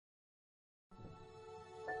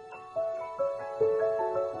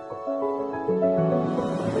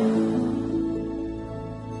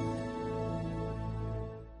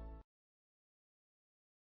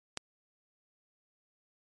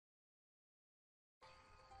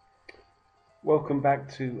Welcome back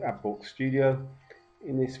to AppBoxStudio.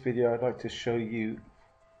 In this video I'd like to show you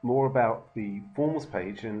more about the forms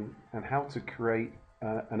page and how to create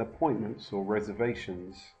an appointments or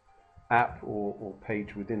reservations app or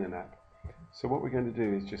page within an app. So what we're going to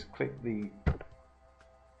do is just click the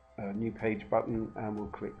new page button and we'll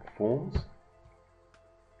click forms.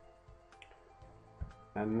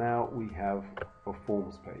 And now we have a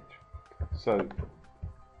forms page. So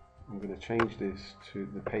I'm going to change this to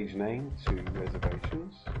the page name to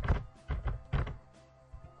reservations,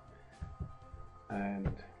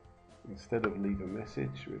 and instead of leave a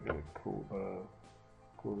message we're going to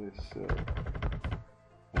call this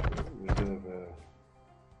reserve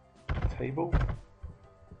a table,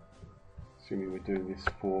 assuming we're doing this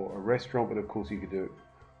for a restaurant, but of course you could do it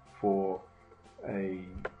for a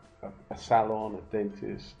salon, a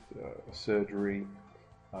dentist, a surgery,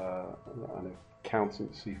 an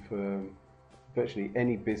accountancy firm, virtually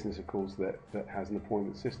any business of course that has an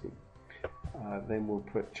appointment system. Then we'll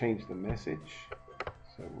change the message,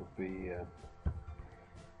 so it will be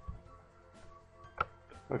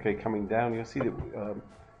okay. Coming down you'll see that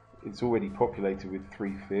it's already populated with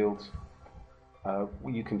 3 fields.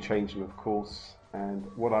 You can change them of course, and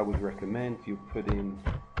what I would recommend, you put in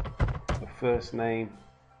the first name,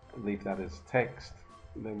 leave that as text,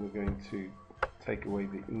 and then we're going to take away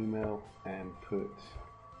the email and put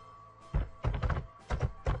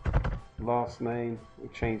last name. We'll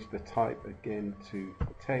change the type again to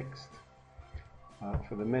text.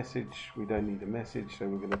 For the message, we don't need a message, so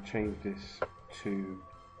we're going to change this to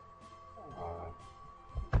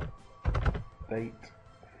date.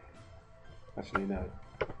 Actually no,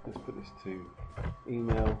 let's put this to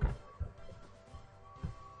email.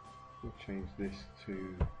 We'll change this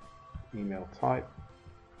to email type.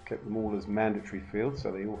 Kept them all as mandatory fields,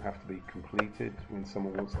 so they all have to be completed when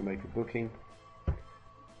someone wants to make a booking.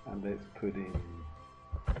 And let's put in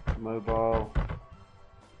mobile,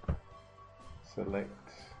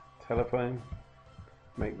 select telephone,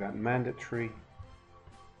 make that mandatory.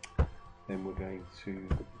 Then we're going to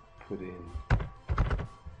put in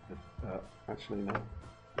actually no,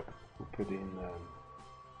 we'll put in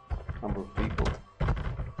number of people,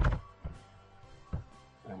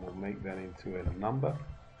 and we'll make that into a number.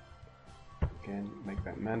 Again, make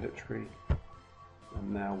that mandatory,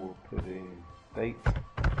 and now we'll put in date,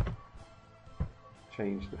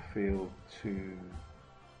 change the field to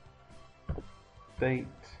date,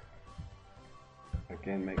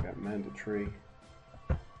 again make that mandatory,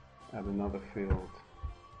 add another field,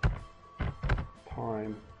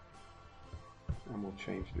 time, and we'll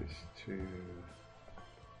change this to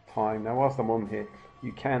time. Now whilst I'm on here,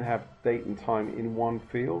 you can have date and time in one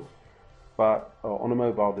field, but on a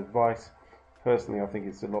mobile device, personally I think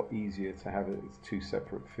it's a lot easier to have it as 2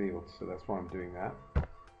 separate fields, so that's why I'm doing that.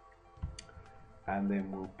 And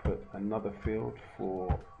then we'll put another field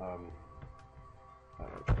for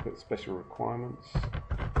put special requirements,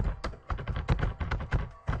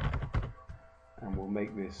 and we'll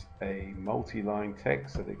make this a multi-line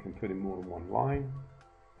text so they can put in more than one line,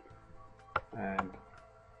 and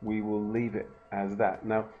we will leave it as that.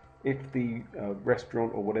 Now if the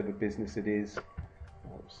restaurant or whatever business it is,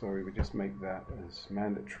 sorry, we just make that as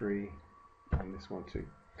mandatory, and this one too.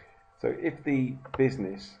 So if the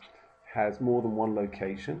business has more than one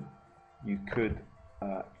location, you could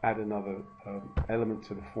add another element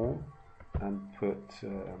to the form and put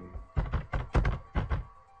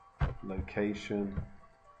location,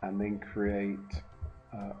 and then create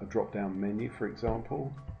a drop-down menu, for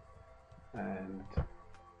example, and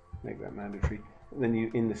make that mandatory. And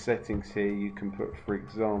then in the settings here you can put, for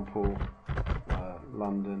example,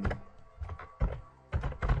 London,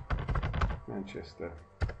 Manchester,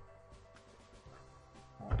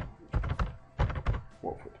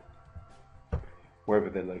 Watford, wherever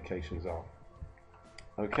their locations are.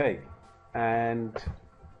 Okay, and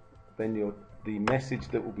then the message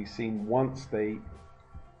that will be seen once they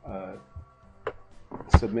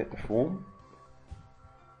submit the form,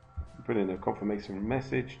 put in a confirmation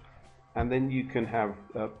message, and then you can have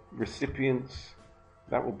recipients.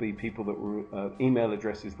 That will be people that will email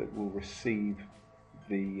addresses that will receive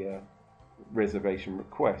the reservation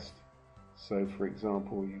request. So for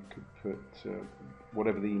example, you could put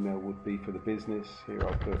whatever the email would be for the business. Here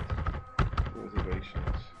I'll put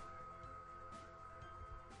reservations.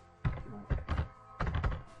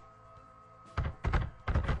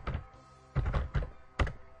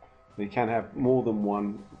 You can have more than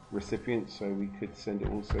one recipient, so we could send it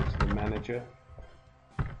also to the manager.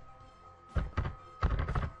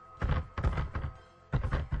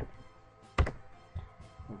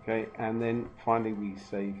 Okay, and then finally we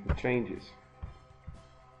save the changes.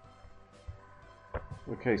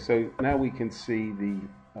 Okay, so now we can see the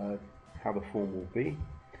how the form will be,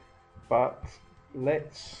 but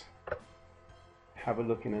let's have a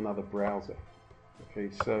look in another browser. Okay,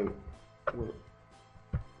 so we'll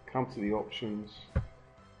come to the options,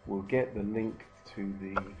 we'll get the link to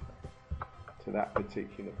that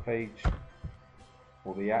particular page,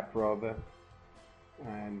 or the app rather,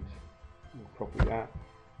 and we'll copy that.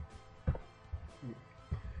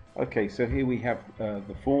 Okay, so here we have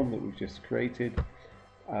the form that we've just created.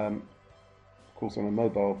 Of course, on a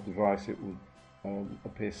mobile device it will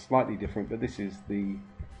appear slightly different, but this is the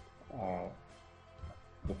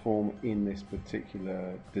form in this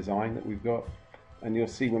particular design that we've got. And you'll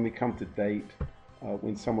see when we come to date,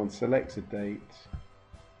 when someone selects a date,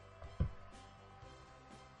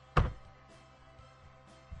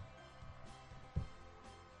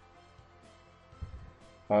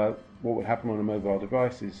 what would happen on a mobile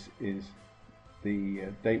device is the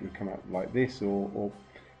date would come out like this, or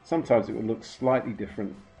sometimes it would look slightly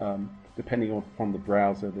different depending on the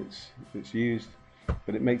browser that's used,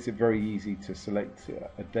 but it makes it very easy to select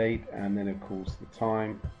a date, and then of course the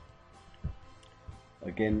time.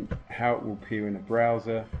 Again, how it will appear in a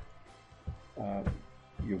browser,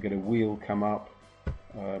 you'll get a wheel come up,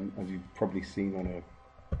 as you've probably seen on an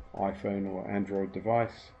iPhone or Android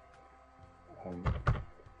device,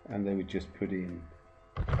 and they would just put in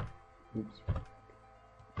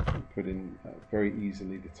very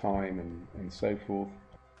easily the time and so forth.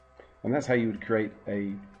 And that's how you would create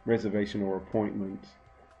a reservation or appointment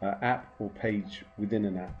app or page within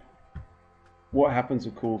an app. What happens,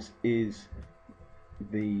 of course, is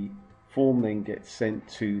the form then gets sent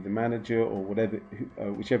to the manager or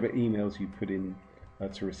whichever emails you put in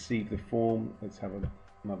to receive the form. Let's have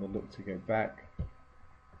another look to go back.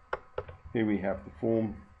 Here we have the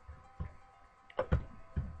form,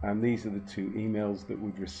 and these are the two emails that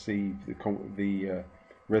would receive the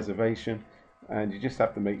reservation, and you just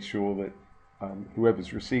have to make sure that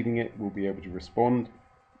whoever's receiving it will be able to respond.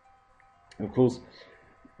 Of course,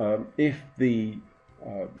 if the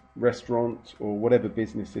restaurant or whatever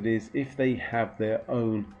business it is, if they have their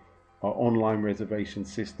own online reservation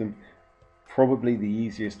system, probably the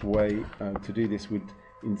easiest way to do this would,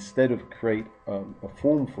 instead of create a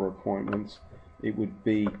form for appointments, it would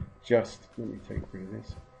be just, let me take rid of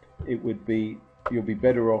this, it would be, you'll be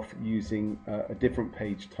better off using a different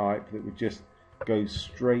page type that would just go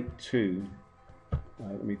straight to,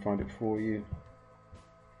 let me find it for you,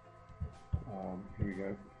 here we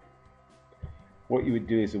go. What you would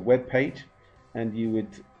do is a web page, and you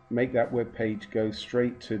would make that web page go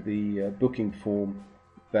straight to the booking form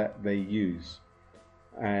that they use,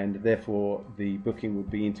 and therefore the booking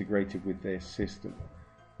would be integrated with their system.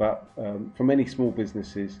 But for many small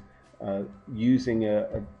businesses, using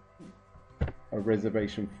a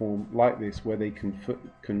reservation form like this, where they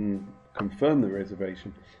can confirm the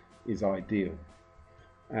reservation, is ideal.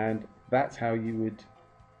 And that's how you would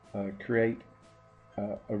create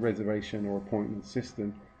a reservation or appointment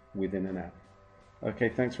system within an app. Okay,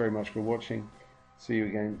 thanks very much for watching. See you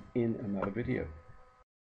again in another video.